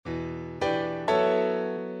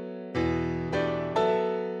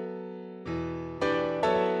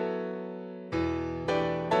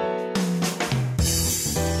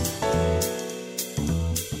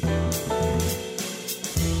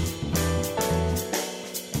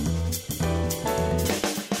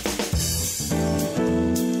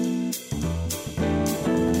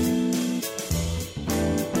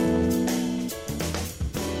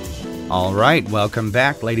All right, welcome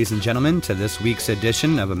back, ladies and gentlemen, to this week's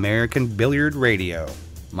edition of American Billiard Radio.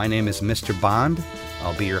 My name is Mr. Bond.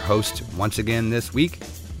 I'll be your host once again this week.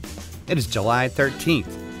 It is July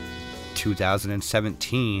 13th,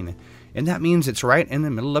 2017, and that means it's right in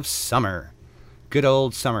the middle of summer. Good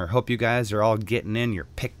old summer. Hope you guys are all getting in your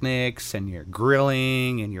picnics and your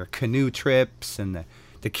grilling and your canoe trips and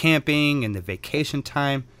the camping and the vacation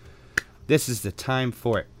time. This is the time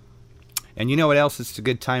for it. And you know what else it's a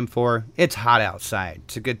good time for? It's hot outside.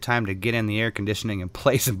 It's a good time to get in the air conditioning and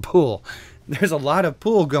play some pool. There's a lot of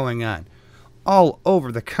pool going on all over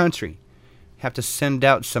the country. Have to send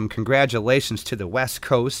out some congratulations to the West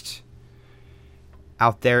Coast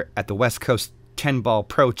out there at the West Coast 10-Ball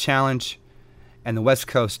Pro Challenge and the West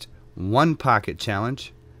Coast 1-Pocket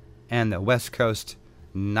Challenge and the West Coast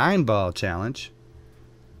 9-Ball Challenge.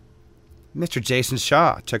 Mr. Jason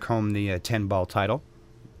Shaw took home the 10-ball title.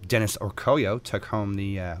 Dennis Orcoyo took home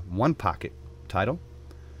the 1-pocket title.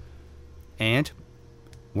 And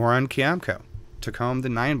Warren Kiamko took home the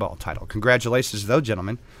 9-ball title. Congratulations to those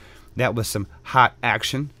gentlemen. That was some hot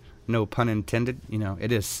action. No pun intended. You know,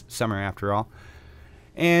 it is summer after all.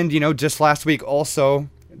 And, you know, just last week also,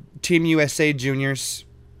 Team USA Juniors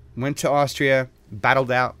went to Austria,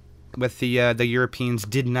 battled out with the Europeans,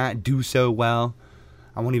 did not do so well.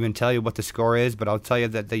 I won't even tell you what the score is, but I'll tell you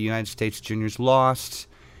that the United States Juniors lost.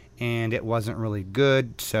 And it wasn't really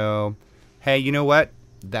good, so, hey, you know what?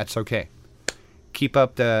 That's okay. Keep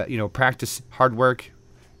up the, practice, hard work,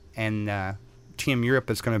 and Team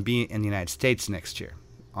Europe is going to be in the United States next year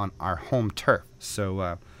on our home turf.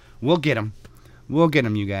 So we'll get them. We'll get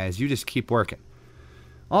them, you guys. You just keep working.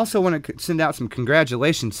 Also want to send out some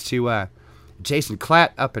congratulations to Jason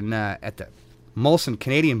Klatt up in at the Molson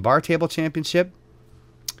Canadian Bar Table Championship.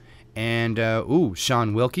 And,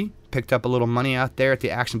 Sean Wilkie picked up a little money out there at the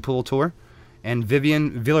Action Pool Tour. And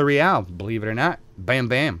Vivian Villarreal, believe it or not, bam,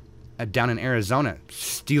 bam, down in Arizona,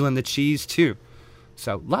 stealing the cheese too.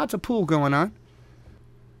 So lots of pool going on.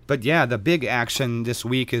 But yeah, the big action this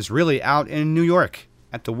week is really out in New York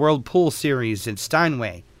at the World Pool Series in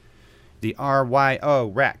Steinway. The RYO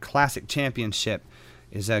Rack Classic Championship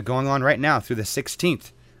is going on right now through the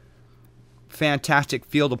 16th. Fantastic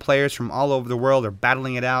field of players from all over the world are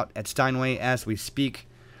battling it out at Steinway as we speak,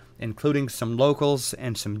 including some locals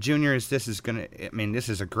and some juniors. This is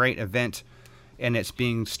a great event, and it's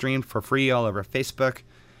being streamed for free all over Facebook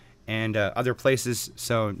and other places.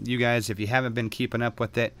 So you guys, if you haven't been keeping up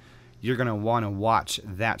with it, you're going to want to watch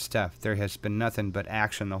that stuff. There has been nothing but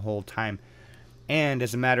action the whole time. And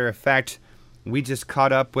as a matter of fact, we just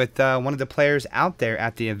caught up with one of the players out there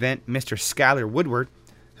at the event, Mr. Skyler Woodward,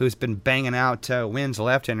 who's been banging out wins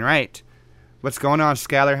left and right. What's going on,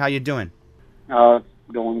 Skyler? How you doing?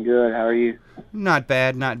 Going good. How are you? Not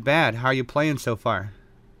bad, not bad. How are you playing so far?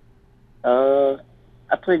 I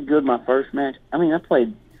played good my first match. I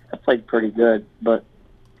played pretty good, but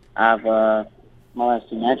I've my last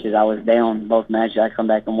two matches I was down both matches. I come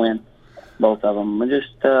back and win both of them.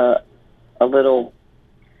 Just a little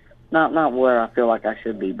not where I feel like I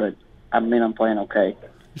should be, but I'm playing okay.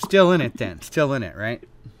 You're still in it then. Still in it, right?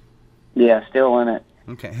 Yeah, still in it.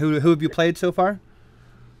 Okay. Who have you played so far?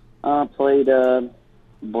 I played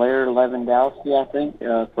Blair Lewandowski, I think,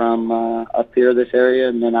 from up here, this area,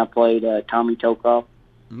 and then I played Tommy Tokoff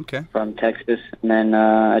from Texas, and then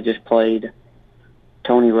I just played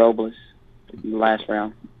Tony Robles last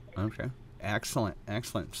round. Okay. Excellent,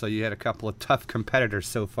 excellent. So you had a couple of tough competitors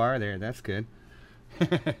so far there. That's good.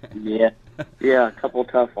 Yeah, a couple of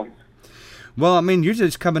tough ones. Well, you're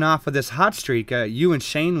just coming off of this hot streak. You and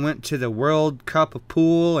Shane went to the World Cup of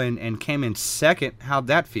Pool and came in second. How'd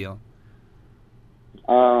that feel?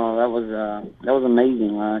 Oh, that was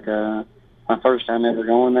amazing. Like my first time ever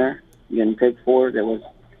going there, getting picked for it.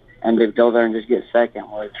 And to go there and just get second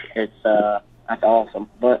that's awesome.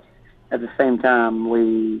 But at the same time,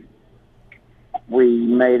 we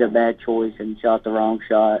made a bad choice and shot the wrong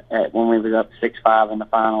shot when we was up 6-5 in the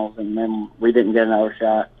finals, and then we didn't get another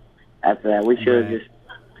shot. After that, we should have just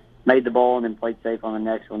made the ball and then played safe on the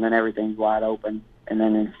next one. Then everything's wide open, and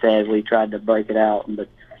then instead we tried to break it out. But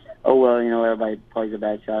everybody plays a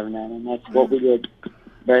bad shot every now and then. That's what we did.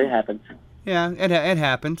 But it happens. Yeah, it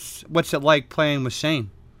happens. What's it like playing with Shane?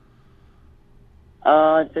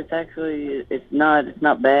 It's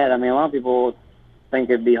not bad. A lot of people think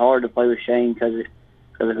it'd be hard to play with Shane because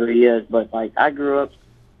of who he is. But I grew up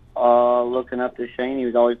looking up to Shane. He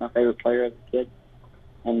was always my favorite player as a kid.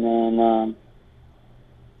 And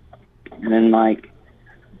then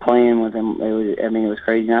playing with him, it was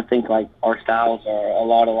crazy. And I think our styles are a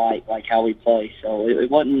lot alike, how we play. So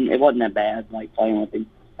it wasn't that bad, playing with him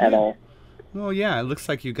at all. Well, yeah, it looks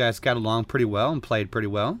like you guys got along pretty well and played pretty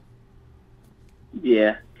well.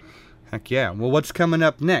 Yeah. Heck yeah. Well, what's coming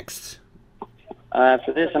up next?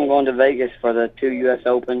 After this, I'm going to Vegas for the 2 U.S.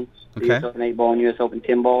 Opens, the Okay. U.S. Open 8 ball and U.S. Open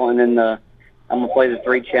 10 ball, and then I'm going to play the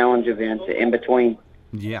 3 challenge events in between.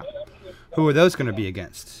 Yeah. Who are those going to be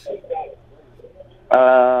against?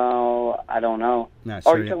 I don't know. Not Are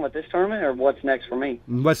sure you yet. talking about this tournament or what's next for me?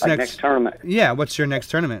 What's Like next? next tournament? Yeah, what's your next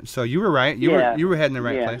tournament? So you were right. You Yeah. were heading the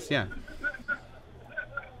right Yeah. place. Yeah.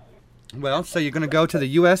 Well, so you're going to go to the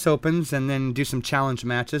U.S. Opens and then do some challenge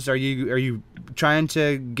matches. Are you trying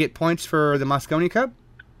to get points for the Mosconi Cup?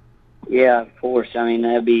 Yeah, of course. I mean,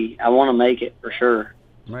 I want to make it for sure.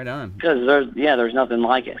 Right on. Because there's nothing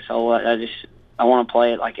like it. So I want to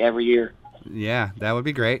play it like every year. Yeah, that would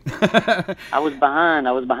be great. I was behind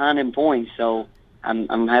in points, so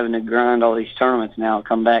I'm having to grind all these tournaments now,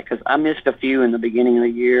 come back, because I missed a few in the beginning of the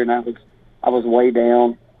year, and I was way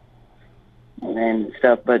down and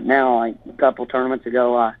stuff. But now, like a couple tournaments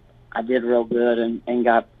ago, I did real good and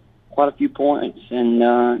got quite a few points,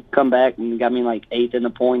 and come back and got me like 8th in the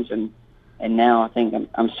points, and now I think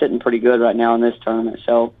I'm sitting pretty good right now in this tournament.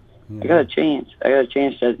 So I got a chance.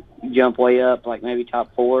 To jump way up, like maybe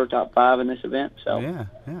top 4, top 5 in this event. So Yeah.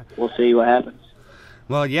 we'll see what happens.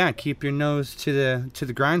 Well, yeah, keep your nose to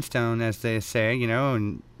the grindstone, as they say,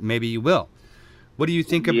 and maybe you will. What do you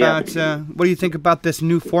think Yeah. about this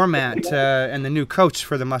new format and the new coach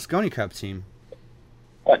for the Mosconi Cup team?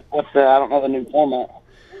 What's I don't know the new format.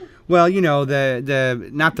 Well, the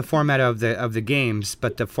not the format of the games,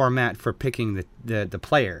 but the format for picking the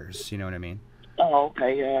players. You know what I mean? Oh,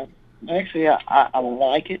 okay. Yeah. Actually, I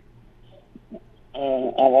like it. I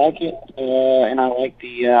like it, and I like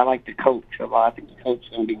the coach a lot. I think the coach is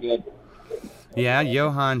going to be good. Yeah,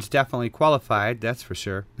 Johan's definitely qualified. That's for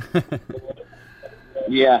sure.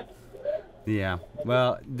 Yeah. Yeah.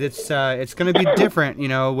 Well, it's going to be different,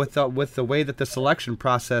 with the way that the selection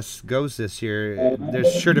process goes this year.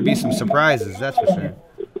 There's sure to be some surprises. That's for sure.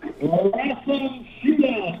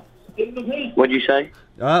 What'd you say?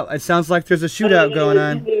 Well, it sounds like there's a shootout going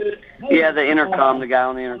on. Yeah, the guy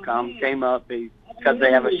on the intercom came up because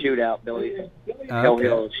they have a shootout, Billy. Hill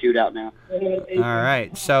Hill shootout now. All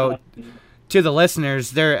right. So, to the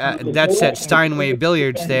listeners, that's at Steinway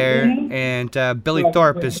Billiards there, and Billy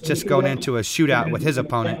Thorpe is just going into a shootout with his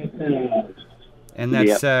opponent. And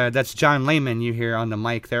that's John Lehman you hear on the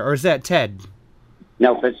mic there. Or is that Ted?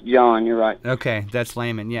 No, that's John. You're right. Okay, that's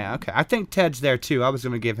Lehman. Yeah, okay. I think Ted's there, too. I was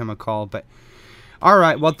going to give him a call, but... All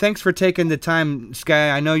right. Well, thanks for taking the time,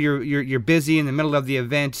 Sky. I know you're busy in the middle of the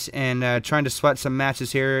event and trying to sweat some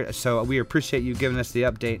matches here, so we appreciate you giving us the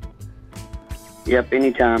update. Yep,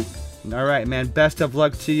 anytime. All right, man. Best of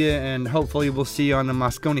luck to you, and hopefully we'll see you on the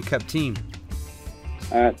Mosconi Cup team.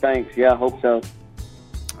 All right, thanks. Yeah, I hope so.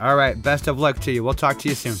 All right. Best of luck to you. We'll talk to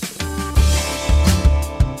you soon.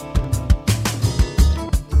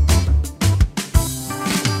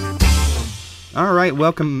 All right,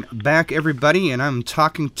 welcome back, everybody, and I'm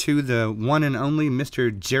talking to the one and only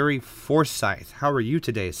Mr. Jerry Forsyth. How are you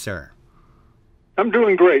today, sir? I'm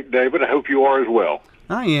doing great, David. I hope you are as well.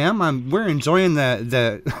 I am. We're enjoying I'm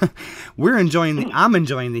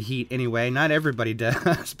enjoying the heat anyway. Not everybody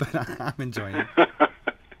does, but I'm enjoying it.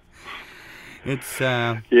 It's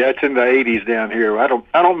yeah, it's in the 80s down here. I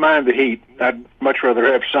don't mind the heat. I'd much rather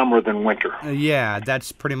have summer than winter. Yeah,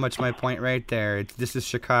 that's pretty much my point right there. This is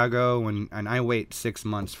Chicago, and I wait 6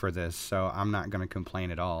 months for this, so I'm not going to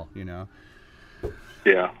complain at all,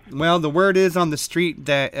 Yeah. Well, the word is on the street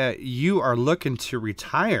that you are looking to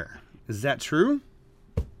retire. Is that true?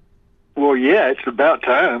 Well, yeah, it's about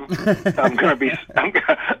time. I'm going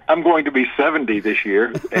to be 70 this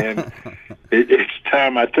year, and it's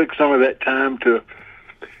time. I took some of that time to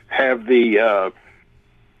have the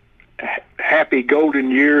happy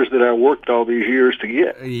golden years that I worked all these years to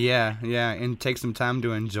get. Yeah, and take some time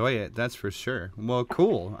to enjoy it. That's for sure. Well,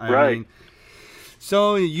 cool. Right. I mean,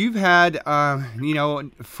 so you've had,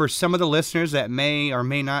 for some of the listeners that may or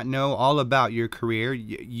may not know all about your career,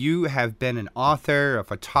 you have been an author, a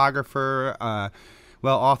photographer,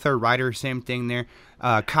 author, writer, same thing there,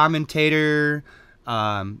 commentator,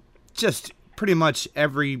 just pretty much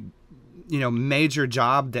every, major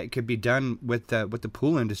job that could be done with the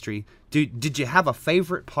pool industry. Did you have a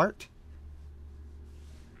favorite part?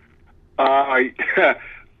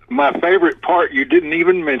 My favorite part you didn't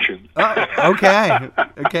even mention. Oh, okay.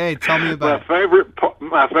 Tell me about it.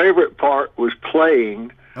 My favorite part was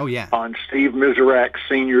playing. Oh yeah. On Steve Mizurak's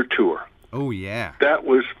senior tour. Oh yeah. That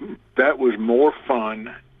was more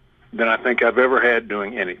fun than I think I've ever had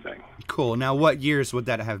doing anything. Cool. Now, what years would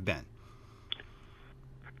that have been?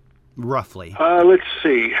 Roughly. Let's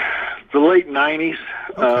see. the late 90s.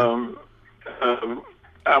 Okay.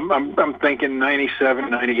 I'm thinking 97,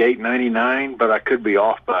 98, 99, but I could be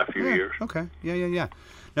off by a few Yeah, years. okay. Yeah.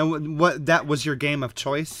 Now, what that was your game of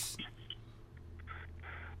choice?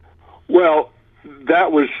 Well,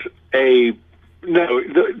 that was the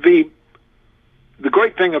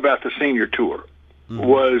great thing about the senior tour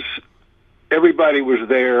was everybody was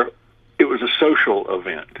there. It was a social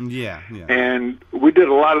event. Yeah. And we did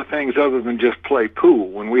a lot of things other than just play pool.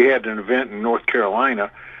 When we had an event in North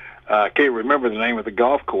Carolina, I can't remember the name of the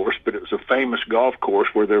golf course, but it was a famous golf course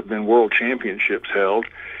where there have been world championships held.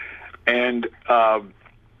 And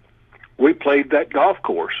we played that golf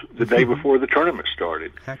course the day before the tournament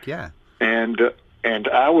started. Heck yeah. And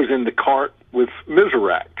I was in the cart with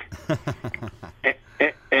Miserak.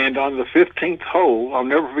 And on the 15th hole, I'll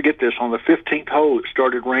never forget this, on the 15th hole it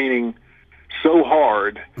started raining so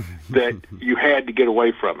hard that you had to get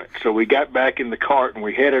away from it. So we got back in the cart and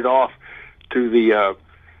we headed off to the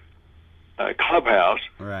clubhouse.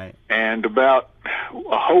 Right. And about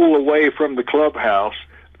a hole away from the clubhouse,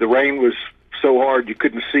 the rain was so hard you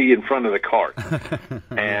couldn't see in front of the cart.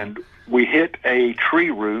 And we hit a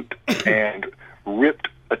tree root and ripped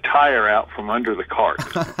a tire out from under the cart.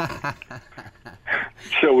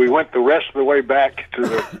 So we went the rest of the way back to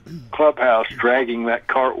the clubhouse dragging that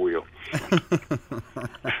cartwheel.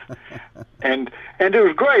 And it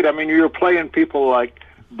was great. I mean, you were playing people like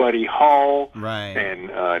Buddy Hall, right,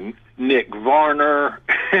 and Nick Varner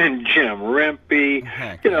and Jim Rempe.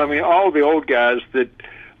 Heck I mean, all the old guys that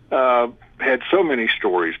had so many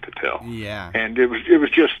stories to tell. Yeah. And it was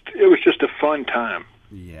just a fun time.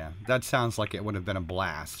 Yeah, that sounds like it would have been a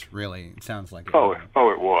blast. Really, it sounds like it. Oh,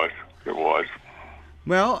 it was. It was.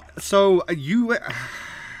 Well, so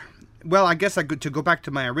well, I guess to go back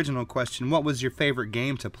to my original question, what was your favorite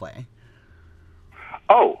game to play?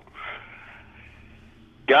 Oh,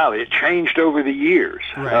 golly, it changed over the years.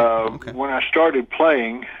 Right. Okay. When I started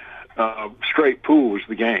playing, straight pool was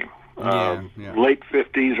the game. Yeah. Late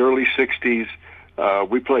 50s, early 60s,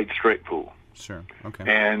 we played straight pool. Sure.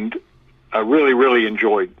 Okay. And I really, really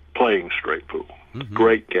enjoyed playing straight pool. Mm-hmm.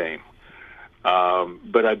 Great game.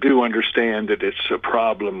 But I do understand that it's a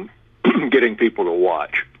problem getting people to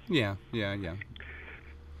watch. Yeah.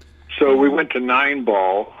 So we went to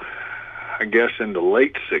 9-ball, I guess, in the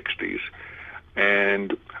late 60s,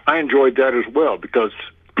 and I enjoyed that as well because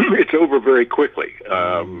it's over very quickly.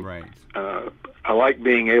 Right. I like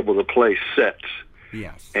being able to play sets.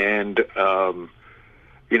 Yes. And,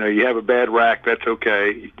 you have a bad rack, that's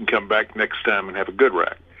okay. You can come back next time and have a good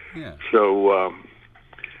rack. Yeah. So,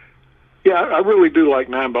 I really do like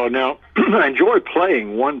 9-ball. Now, I enjoy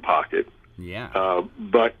playing one pocket. Yeah.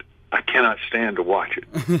 But I cannot stand to watch it.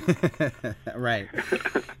 Right.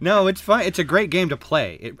 No, it's fun. It's a great game to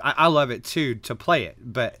play. I love it too to play it,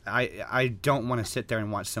 but I don't want to sit there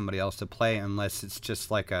and watch somebody else to play unless it's just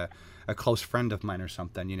like a close friend of mine or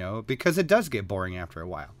something, because it does get boring after a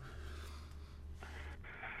while.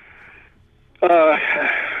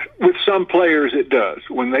 With some players, it does.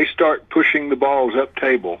 When they start pushing the balls up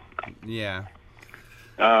table, yeah,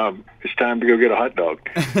 it's time to go get a hot dog.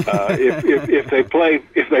 If they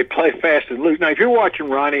play fast and loose. Now, if you're watching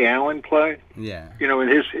Ronnie Allen play, yeah, in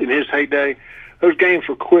his heyday, those games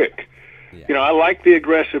were quick. Yeah. I like the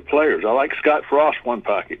aggressive players. I like Scott Frost's one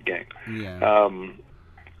pocket game. Yeah.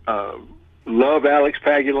 Love Alex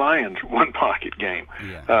Pagulayan's one pocket game.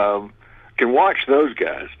 Yeah. Can watch those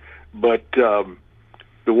guys, but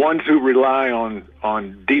the ones who rely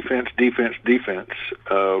on defense,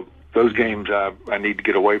 those games I need to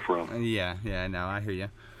get away from. Yeah, no, I hear you.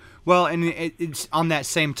 Well, and it's on that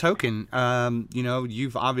same token,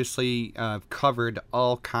 you've obviously covered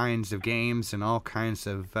all kinds of games and all kinds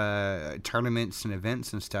of tournaments and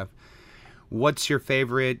events and stuff. What's your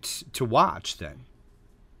favorite to watch then?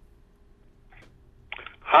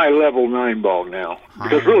 High-level 9-ball now,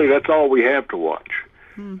 because really that's all we have to watch.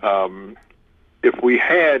 If we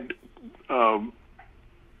had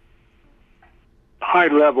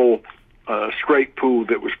high-level straight pool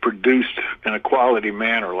that was produced in a quality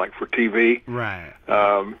manner, like for TV, right?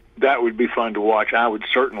 That would be fun to watch. I would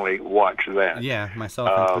certainly watch that. Yeah,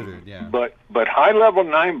 myself included. Yeah. But high-level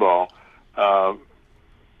 9-ball,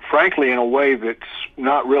 frankly, in a way that's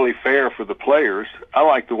not really fair for the players. I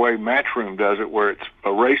like the way Matchroom does it, where it's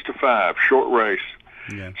a race to 5, short race.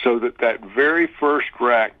 Yeah. So that very first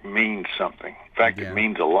rack means something. In fact, it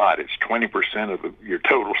means a lot. It's 20% of your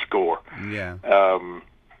total score. Yeah.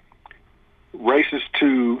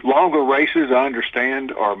 Longer races, I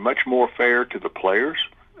understand, are much more fair to the players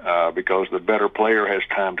because the better player has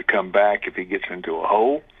time to come back if he gets into a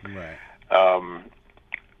hole. Right.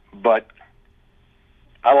 But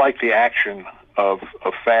I like the action of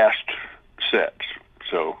fast sets.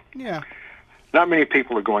 So Yeah. not many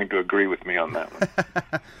people are going to agree with me on that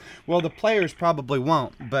one. Well, the players probably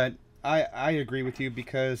won't, but I agree with you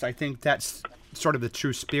because I think that's sort of the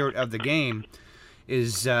true spirit of the game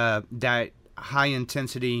is that high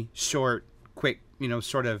intensity, short, quick,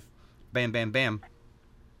 sort of bam, bam, bam.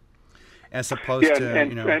 As opposed Yeah,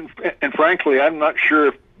 to, and frankly, I'm not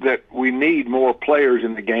sure that we need more players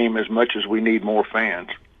in the game as much as we need more fans.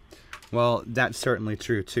 Well, that's certainly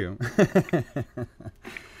true, too.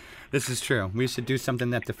 This is true. We should do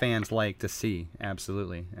something that the fans like to see.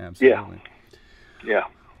 Absolutely. Absolutely. Yeah.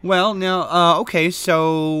 Well, now, okay,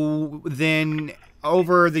 so then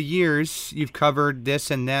over the years, you've covered this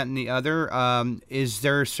and that and the other. Is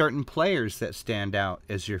there certain players that stand out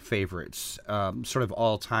as your favorites, sort of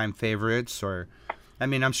all-time favorites? Or, I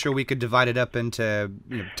mean, I'm sure we could divide it up into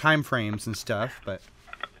time frames and stuff, but...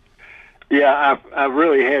 Yeah, I've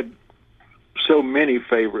really had so many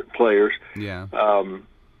favorite players. Yeah.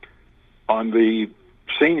 On the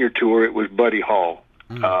senior tour, it was Buddy Hall.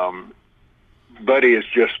 Buddy is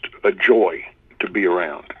just a joy to be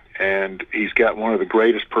around, and he's got one of the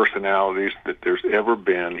greatest personalities that there's ever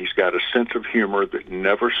been. He's got a sense of humor that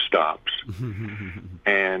never stops.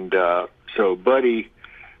 And so Buddy,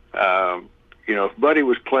 if Buddy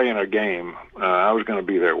was playing a game, I was going to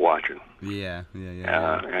be there watching. Yeah.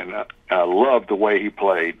 And I loved the way he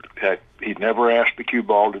played. He never asked the cue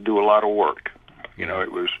ball to do a lot of work.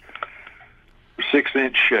 It was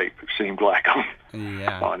 6-inch shape, it seemed like,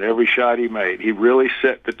 on every shot he made. He really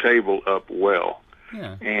set the table up well.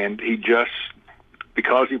 Yeah. And he just,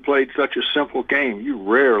 because he played such a simple game, you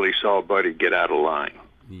rarely saw Buddy get out of line.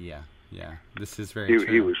 Yeah. This is very true.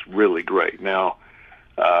 He was really great. Now,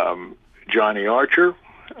 Johnny Archer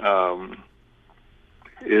has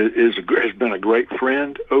been a great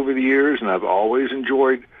friend over the years, and I've always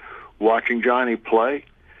enjoyed watching Johnny play.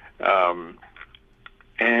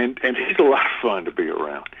 And he's a lot of fun to be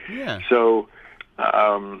around. Yeah. So,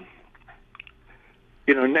 and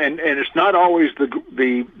it's not always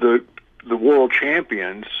the world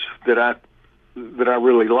champions that I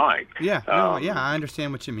really like. Yeah. No, I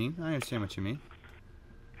understand what you mean. There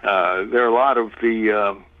are a lot of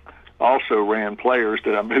the also ran players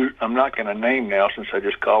that I'm not going to name now since I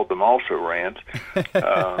just called them also rans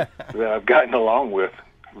that I've gotten along with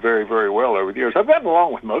very, very well over the years. I've gotten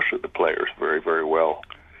along with most of the players very, very well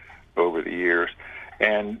over the years.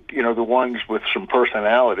 And, the ones with some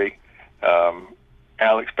personality,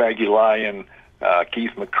 Alex Pagulayan,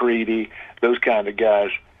 Keith McCready, those kind of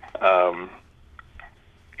guys,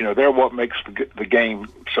 they're what makes the game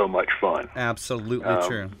so much fun. Absolutely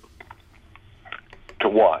true. To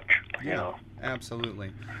watch,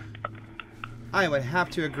 Absolutely. I would have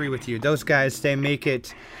to agree with you. Those guys, they make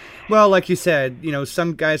it... Well, like you said,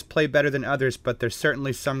 some guys play better than others, but there's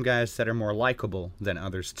certainly some guys that are more likable than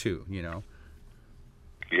others too,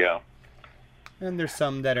 Yeah. And there's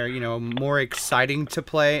some that are, more exciting to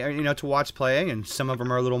play, or, to watch play, and some of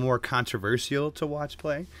them are a little more controversial to watch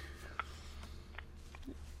play.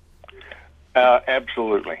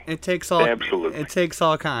 Absolutely. It takes all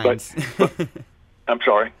kinds. But I'm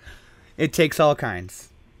sorry? It takes all kinds.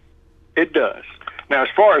 It does. Now, as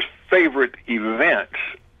far as favorite events,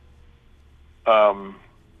 I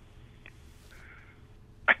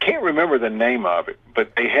can't remember the name of it,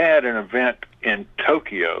 but they had an event in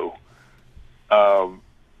Tokyo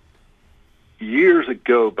years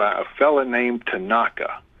ago by a fella named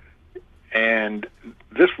Tanaka, and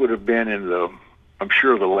this would have been in the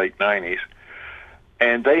late 90s,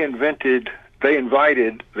 and they invited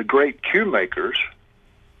the great cue makers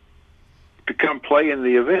to come play in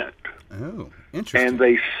the event. Oh, interesting. And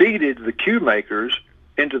they seeded the cue makers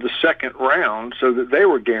into the second round so that they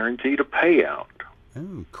were guaranteed a payout.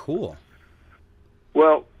 Oh, cool.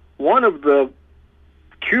 Well, one of the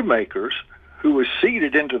cue makers who was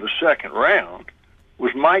seeded into the second round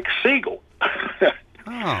was Mike Siegel. Oh,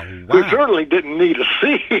 wow. Who certainly didn't need a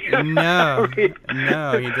seed. No, he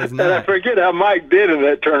does not. And I forget how Mike did in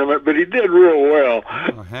that tournament, but he did real well.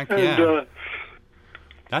 Oh, heck yeah. And,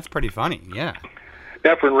 that's pretty funny, yeah.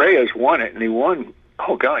 Efren Reyes won it, and he won,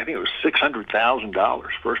 I think it was $600,000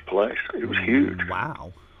 first place. It was huge.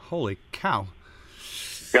 Wow. Holy cow.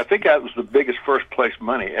 Yeah, I think that was the biggest first place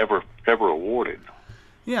money ever awarded.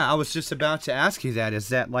 Yeah, I was just about to ask you that. Is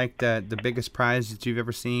that like the biggest prize that you've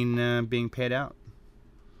ever seen being paid out?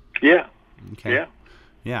 Yeah. Okay. Yeah.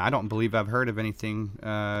 Yeah, I don't believe I've heard of anything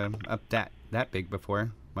up that big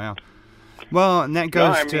before. Wow. Well, and that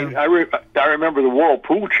goes to... I remember the World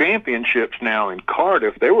Pool Championships now in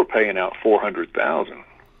Cardiff. They were paying out $400,000.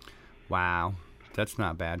 Wow, that's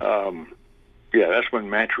not bad. that's when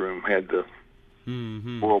Matchroom had the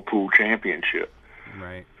World Pool Championship.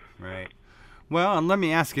 Right, right. Well, and let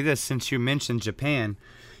me ask you this, since you mentioned Japan,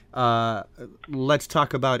 let's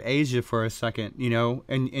talk about Asia for a second. You know,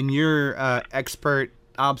 in your expert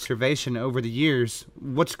observation over the years,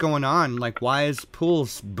 what's going on? Like, why is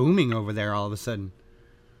pools booming over there all of a sudden?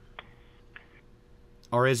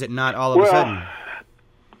 Or is it not all of a sudden?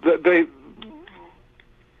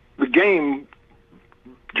 The game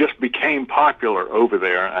just became popular over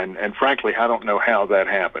there, and frankly, I don't know how that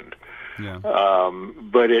happened. Yeah.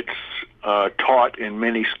 But it's taught in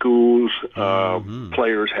many schools.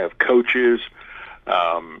 Players have coaches.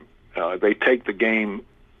 They take the game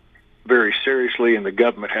very seriously, and the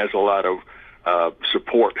government has a lot of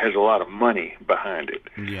support, has a lot of money behind it.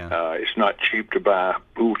 Yeah. It's not cheap to buy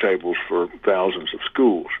pool tables for thousands of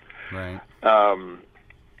schools. Right.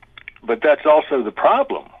 But that's also the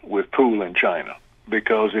problem with pool in China,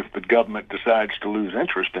 because if the government decides to lose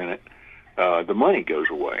interest in it, the money goes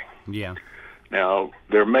away. Yeah. Now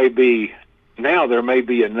there may be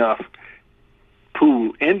enough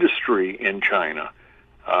pool industry in China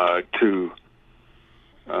to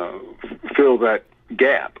fill that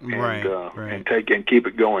gap and keep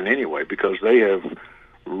it going anyway, because they have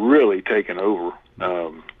really taken over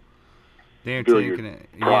They're billiard taking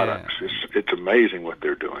it. products. Yeah. It's amazing what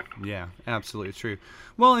they're doing. Yeah, absolutely true.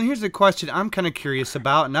 Well, and here's a question I'm kind of curious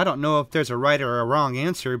about, and I don't know if there's a right or a wrong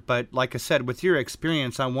answer, but like I said, with your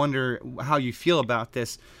experience, I wonder how you feel about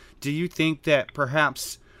this. Do you think that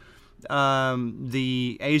perhaps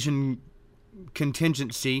the Asian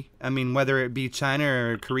contingency, I mean, whether it be China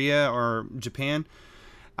or Korea or Japan,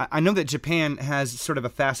 I know that Japan has sort of a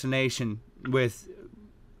fascination with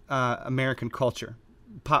American culture,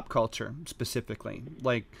 pop culture specifically.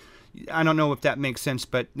 Like, I don't know if that makes sense,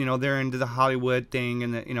 but you know, they're into the Hollywood thing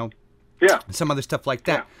and some other stuff like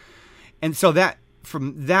that. Yeah. And so that,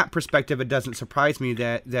 from that perspective, it doesn't surprise me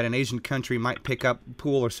that an Asian country might pick up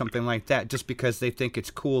pool or something like that just because they think it's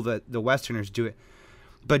cool that the Westerners do it.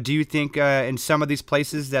 But do you think in some of these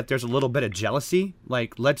places that there's a little bit of jealousy?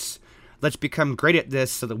 Like, let's become great at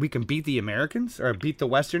this so that we can beat the Americans or beat the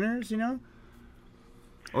Westerners, you know?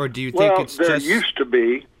 Or do you think it's there just... used to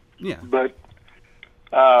be, yeah, but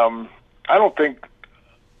I don't think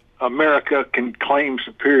America can claim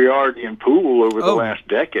superiority in pool over the last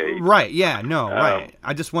decade. Right, yeah, no, right.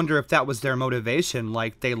 I just wonder if that was their motivation,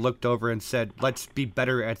 like they looked over and said, let's be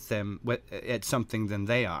better at at something than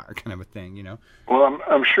they are, kind of a thing, you know? Well,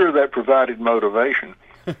 I'm sure that provided motivation.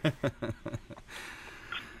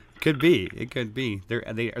 Could be. It could be.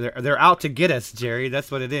 They're out to get us, Jerry.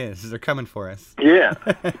 That's what it is. They're coming for us. Yeah,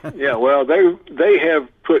 yeah. Well, they have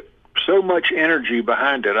put so much energy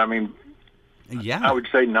behind it. I mean, yeah, I would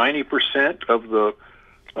say 90% of the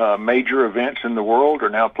major events in the world are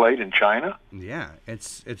now played in China. Yeah,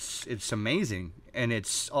 it's amazing, and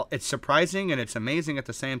it's surprising and it's amazing at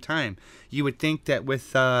the same time. You would think that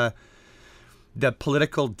with the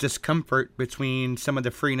political discomfort between some of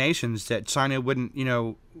the free nations, that China wouldn't,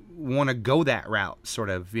 want to go that route, sort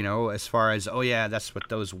of, as far as, oh yeah, that's what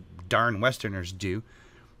those darn Westerners do.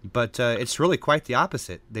 But it's really quite the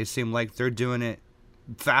opposite. They seem like they're doing it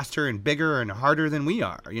faster and bigger and harder than we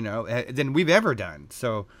are, than we've ever done.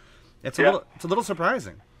 So it's a little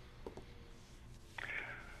surprising.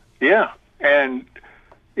 Yeah, and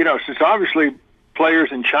since obviously players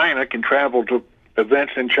in China can travel to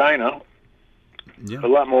events in China a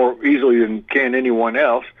lot more easily than can anyone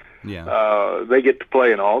else. Yeah, they get to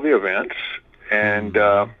play in all the events, and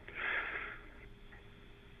not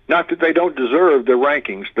that they don't deserve the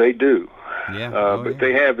rankings, they do. Yeah, but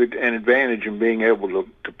they have an advantage in being able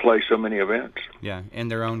to play so many events. Yeah, in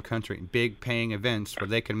their own country, big paying events where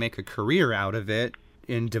they can make a career out of it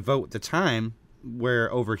and devote the time.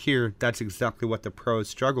 Where over here, that's exactly what the pros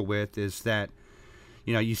struggle with, is that,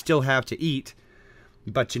 you still have to eat,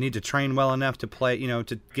 but you need to train well enough to play,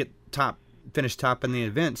 to finish top in the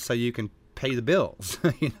event so you can pay the bills,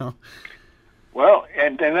 Well,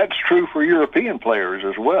 and that's true for European players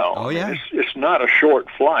as well. Oh, yeah. It's not a short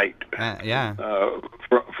flight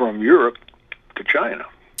from Europe to China.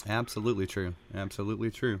 Absolutely true. Absolutely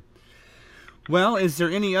true. Well, is there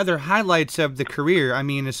any other highlights of the career? I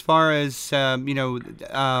mean, as far as,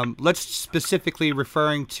 let's specifically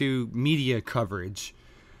referring to media coverage.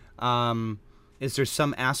 Is there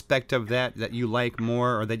some aspect of that you like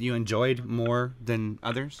more or that you enjoyed more than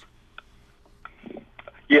others?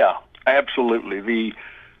 Yeah, absolutely. The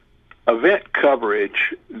event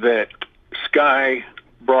coverage that Sky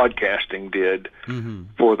Broadcasting did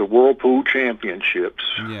for the World Pool Championships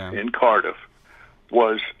in Cardiff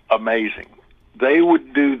was amazing. They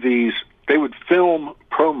would film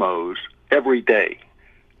promos every day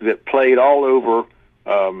that played all over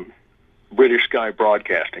British Sky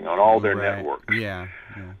Broadcasting on all their networks. Yeah.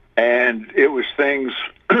 And it was things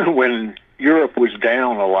when Europe was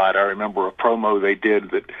down a lot. I remember a promo they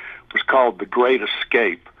did that was called The Great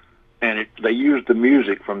Escape. And they used the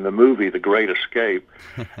music from the movie The Great Escape.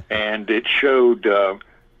 And it showed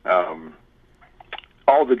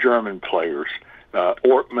all the German players,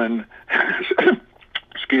 Ortmann,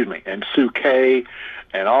 excuse me, and Souquet,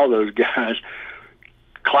 and all those guys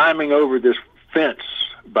climbing over this fence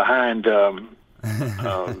behind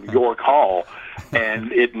York Hall,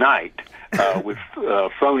 and at night with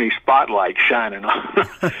phony spotlight shining on.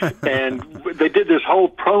 And they did this whole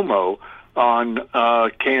promo on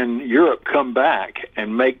can Europe come back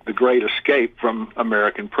and make the great escape from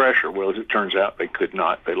American pressure. Well, as it turns out, they could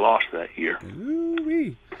not. They lost that year.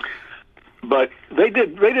 Ooh-wee. But they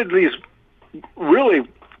did these really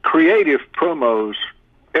creative promos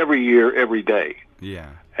every year, every day. Yeah.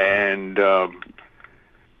 And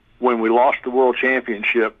when we lost the World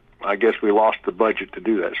Championship, I guess we lost the budget to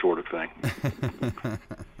do that sort of thing.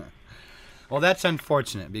 Well, that's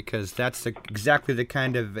unfortunate because that's exactly the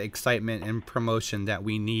kind of excitement and promotion that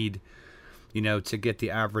we need, to get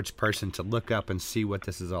the average person to look up and see what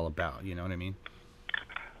this is all about. You know what I mean?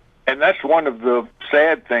 And that's one of the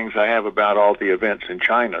sad things I have about all the events in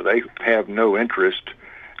China. They have no interest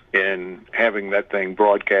in having that thing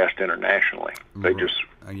broadcast internationally. They just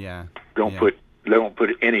don't put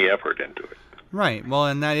any effort into it. Right. Well,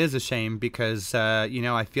 and that is a shame because,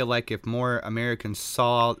 I feel like if more Americans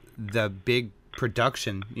saw the big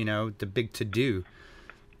production, the big to-do,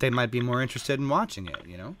 they might be more interested in watching it,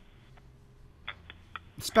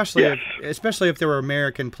 Especially if there were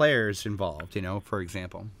American players involved, for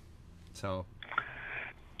example. So.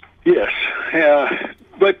 Yes.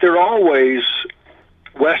 But there are always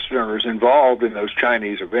Westerners involved in those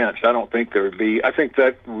Chinese events. I don't think there would be. I think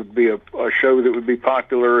that would be a show that would be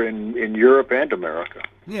popular in Europe and America.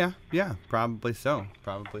 Yeah, probably so.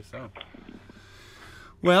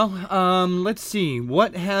 Well, let's see.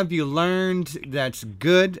 What have you learned that's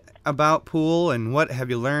good about pool, and what have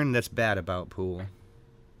you learned that's bad about pool?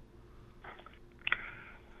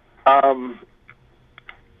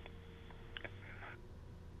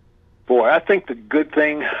 Boy, I think the good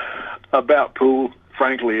thing about pool,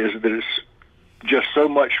 frankly, is that it's just so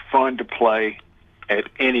much fun to play at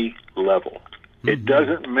any level. Mm-hmm. It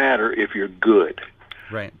doesn't matter if you're good.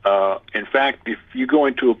 Right. In fact, if you go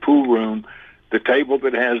into a pool room, the table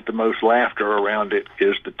that has the most laughter around it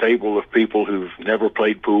is the table of people who've never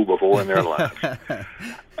played pool before in their lives.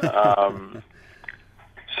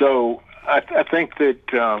 So I think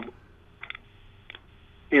that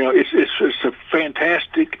it's a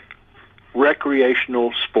fantastic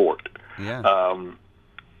recreational sport. Yeah.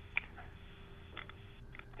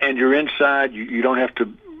 And you're inside. You don't have to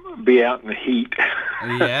be out in the heat.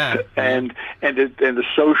 Yeah. and the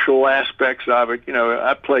social aspects of it.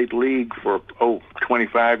 I played league for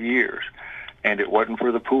 25 years, and it wasn't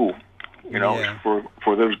for the pool. It's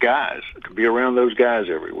for those guys, to be around those guys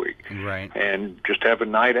every week. Right. And just have a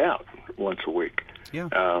night out once a week. Yeah.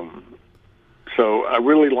 So I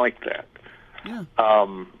really like that. Yeah.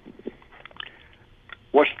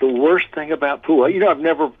 What's the worst thing about pool? I've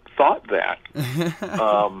never thought that.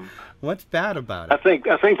 What's bad about it? I think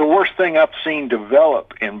the worst thing I've seen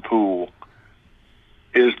develop in pool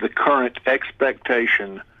is the current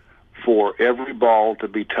expectation for every ball to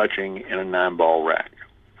be touching in a 9-ball rack.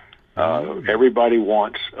 Everybody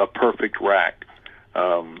wants a perfect rack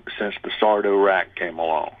since the Sardo rack came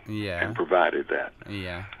along and provided that.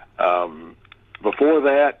 Yeah. Before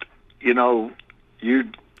that,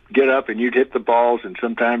 you'd get up and you'd hit the balls, and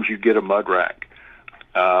sometimes you'd get a mud rack.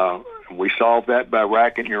 We solved that by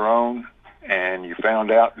racking your own, and you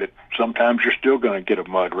found out that sometimes you're still going to get a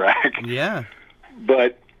mud rack. Yeah.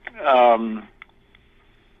 But, I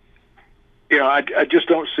just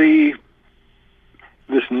don't see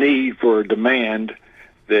this need for a demand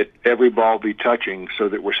that every ball be touching so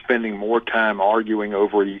that we're spending more time arguing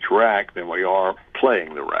over each rack than we are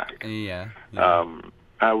playing the rack. Yeah.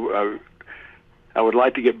 I would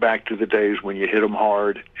like to get back to the days when you hit them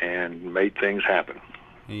hard and made things happen.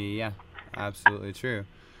 Yeah, absolutely true.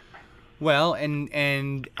 Well,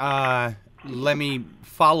 and let me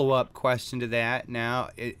follow-up question to that now.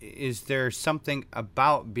 Is there something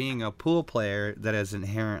about being a pool player that is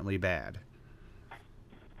inherently bad?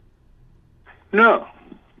 No.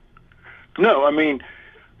 I mean,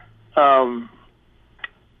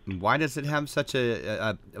 why does it have such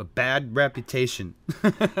a bad reputation?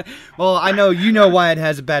 Well, I know you know why it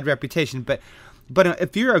has a bad reputation, but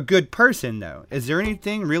if you're a good person, though, is there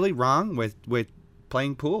anything really wrong with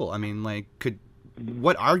playing pool. I mean, like,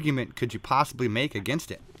 what argument could you possibly make against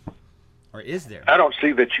it? Or is there? I don't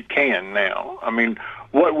see that you can now. I mean,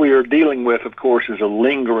 what we are dealing with, of course, is a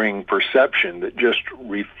lingering perception that just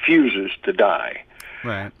refuses to die.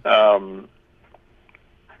 Right.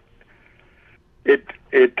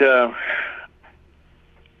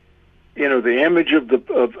 The image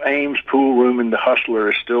of Ames pool room and the Hustler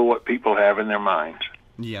is still what people have in their minds.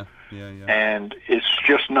 Yeah. And it's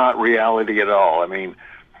just not reality at all. I mean,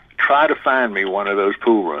 try to find me one of those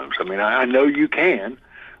pool rooms. I mean, I know you can,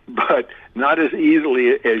 but not as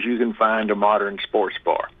easily as you can find a modern sports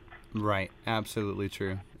bar. Right. Absolutely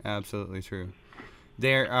true. Absolutely true.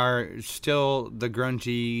 There are still the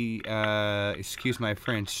grungy, excuse my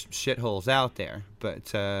French, shitholes out there,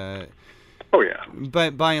 but oh yeah.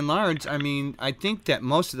 But by and large, I mean, I think that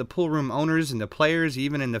most of the pool room owners and the players,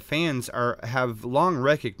 even in the fans, have long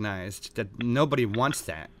recognized that nobody wants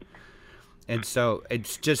that, and so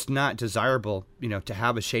it's just not desirable, to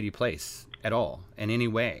have a shady place at all in any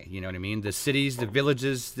way. You know what I mean? The cities, the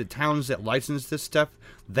villages, the towns that license this stuff,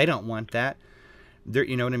 they don't want that.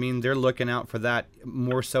 You know what I mean? They're looking out for that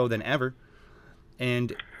more so than ever.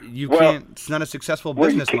 And it's not a successful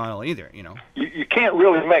business model either, You can't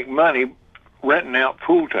really make money renting out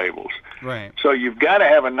pool tables. Right. So you've got to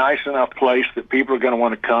have a nice enough place that people are going to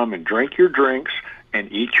want to come and drink your drinks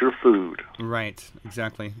and eat your food. Right,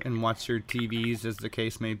 exactly. And watch your TVs, as the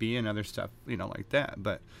case may be, and other stuff, like that.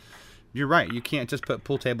 But you're right. You can't just put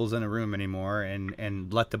pool tables in a room anymore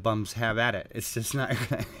and let the bums have at it. It's just not.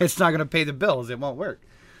 It's not going to pay the bills. It won't work.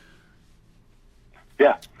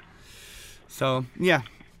 Yeah. So yeah.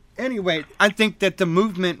 Anyway, I think that the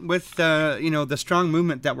movement with the strong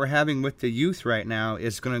movement that we're having with the youth right now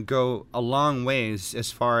is going to go a long ways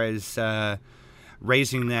as far as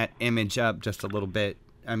raising that image up just a little bit.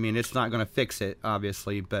 I mean, it's not going to fix it,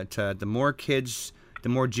 obviously, but the more kids, the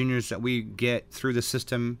more juniors that we get through the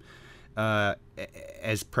system,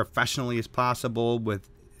 as professionally as possible, with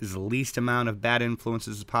as least amount of bad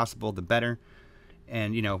influences as possible, the better.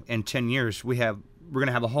 And in 10 years, we're going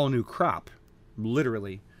to have a whole new crop,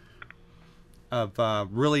 literally, of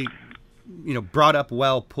really, brought up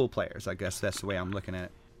well pool players. I guess that's the way I'm looking at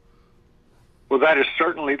it. Well, that is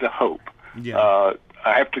certainly the hope. Yeah.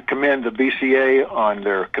 I have to commend the BCA on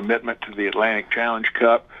their commitment to the Atlantic Challenge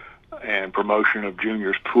Cup and promotion of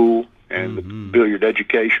juniors pool and the Billiard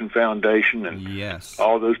Education Foundation and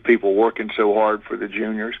all those people working so hard for the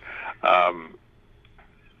juniors.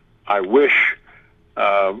 I wish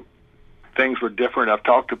things were different. I've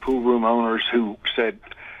talked to pool room owners who said,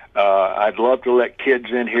 I'd love to let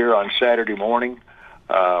kids in here on Saturday morning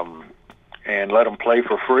and let them play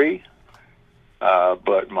for free.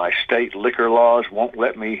 But my state liquor laws won't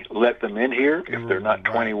let me let them in here if they're not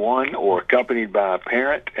 21 or accompanied by a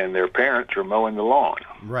parent and their parents are mowing the lawn.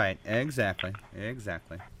 Right. Exactly.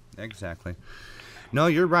 No,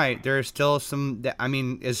 you're right. There are still some. I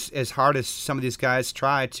mean, as hard as some of these guys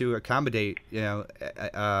try to accommodate,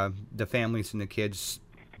 the families and the kids,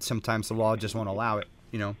 sometimes the law just won't allow it.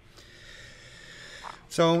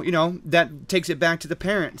 So, that takes it back to the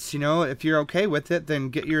parents. If you're okay with it, then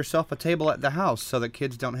get yourself a table at the house so that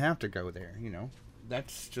kids don't have to go there.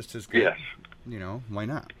 That's just as good. Yes. Why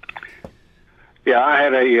not? Yeah, I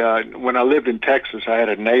had when I lived in Texas, I had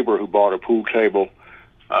a neighbor who bought a pool table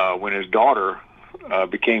when his daughter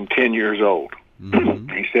became 10 years old. Mm-hmm.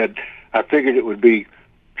 He said, I figured it would be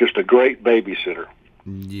just a great babysitter.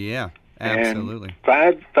 Yeah, absolutely.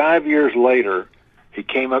 And 5 years later, he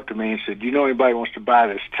came up to me and said, "Do you know anybody who wants to buy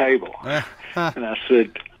this table?" And I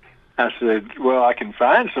said, "Well, I can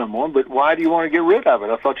find someone, but why do you want to get rid of it?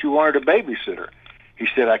 I thought you wanted a babysitter." He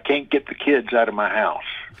said, "I can't get the kids out of my house."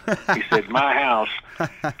 He said, "My house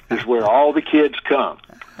is where all the kids come."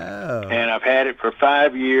 Oh. And I've had it for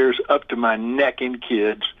 5 years, up to my neck in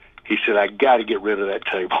kids. He said, "I got to get rid of that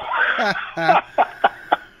table."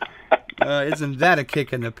 Isn't that a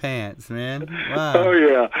kick in the pants, man? Wow. Oh,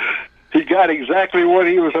 yeah. He got exactly what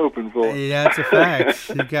he was hoping for. Yeah, it's a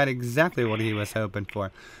fact. He got exactly what he was hoping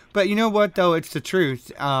for. But you know what, though? It's the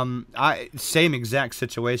truth. Same exact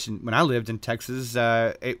situation. When I lived in Texas,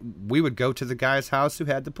 we would go to the guy's house who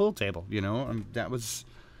had the pool table, that was...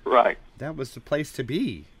 Right. That was the place to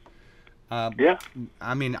be. Yeah.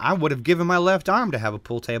 I mean, I would have given my left arm to have a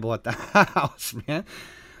pool table at the house, man.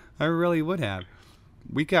 I really would have.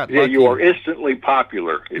 We got lucky. You are instantly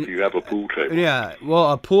popular if you have a pool table. Yeah,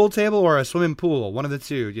 well, a pool table or a swimming pool, one of the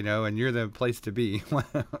two, and you're the place to be.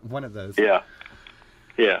 One of those. Yeah.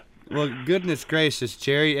 Well, goodness gracious,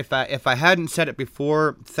 Jerry, if I hadn't said it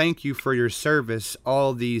before, thank you for your service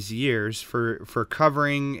all these years, for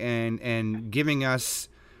covering and giving us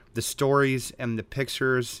the stories and the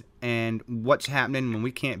pictures and what's happening when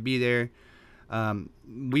we can't be there.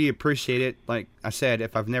 We appreciate it. Like I said,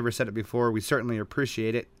 if I've never said it before, we certainly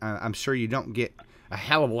appreciate it. I'm sure you don't get a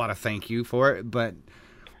hell of a lot of thank you for it, but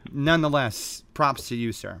nonetheless, props to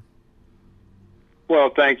you, sir. Well,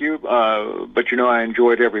 thank you. But, I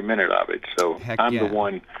enjoyed every minute of it, so Heck I'm yeah. the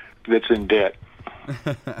one that's in debt.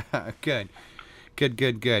 Good.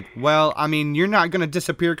 Well, I mean, you're not going to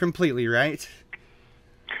disappear completely, right?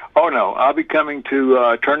 Oh, no. I'll be coming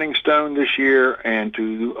to Turning Stone this year and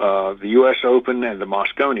to the U.S. Open and the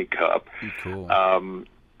Moscone Cup. Cool.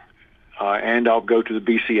 And I'll go to the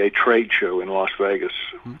BCA Trade Show in Las Vegas.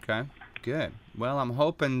 Okay, good. Well, I'm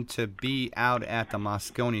hoping to be out at the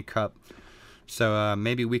Moscone Cup. So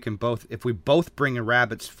maybe we can both, if we both bring a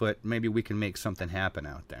rabbit's foot, maybe we can make something happen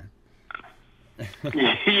out there.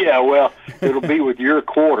 Yeah, well, it'll be with your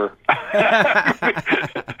quarter.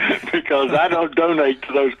 Because I don't donate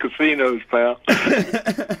to those casinos, pal.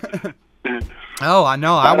 Oh, I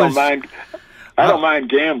know. I don't mind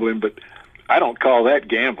gambling, but I don't call that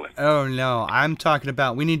gambling. Oh, no. I'm talking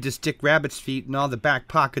about we need to stick rabbit's feet in all the back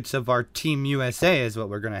pockets of our Team USA is what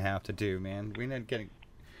we're going to have to do, man. We need to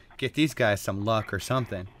get these guys some luck or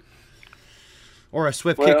something. Or a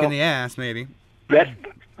swift kick in the ass, maybe.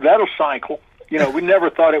 That'll cycle. We never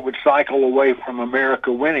thought it would cycle away from America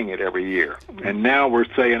winning it every year. And now we're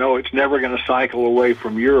saying, it's never going to cycle away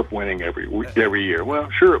from Europe winning every year. Well,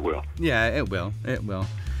 sure it will. Yeah, it will. It will.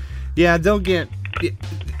 Yeah, they'll get...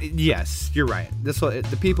 Yes, you're right.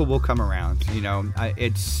 The people will come around.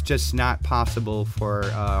 It's just not possible for...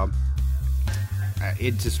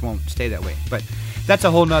 it just won't stay that way. But that's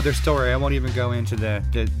a whole nother story. I won't even go into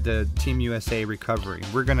the Team USA recovery.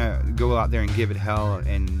 We're going to go out there and give it hell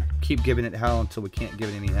and keep giving it hell until we can't give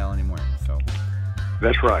it any hell anymore. So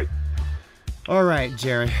that's right. All right,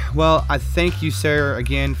 Jerry. Well, I thank you, sir,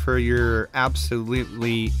 again for your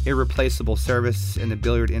absolutely irreplaceable service in the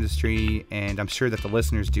billiard industry, and I'm sure that the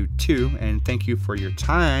listeners do too. And thank you for your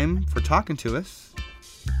time for talking to us.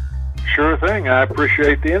 Sure thing. I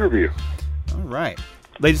appreciate the interview. All right.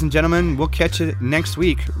 Ladies and gentlemen, we'll catch you next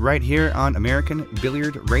week right here on American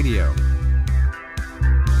Billiard Radio.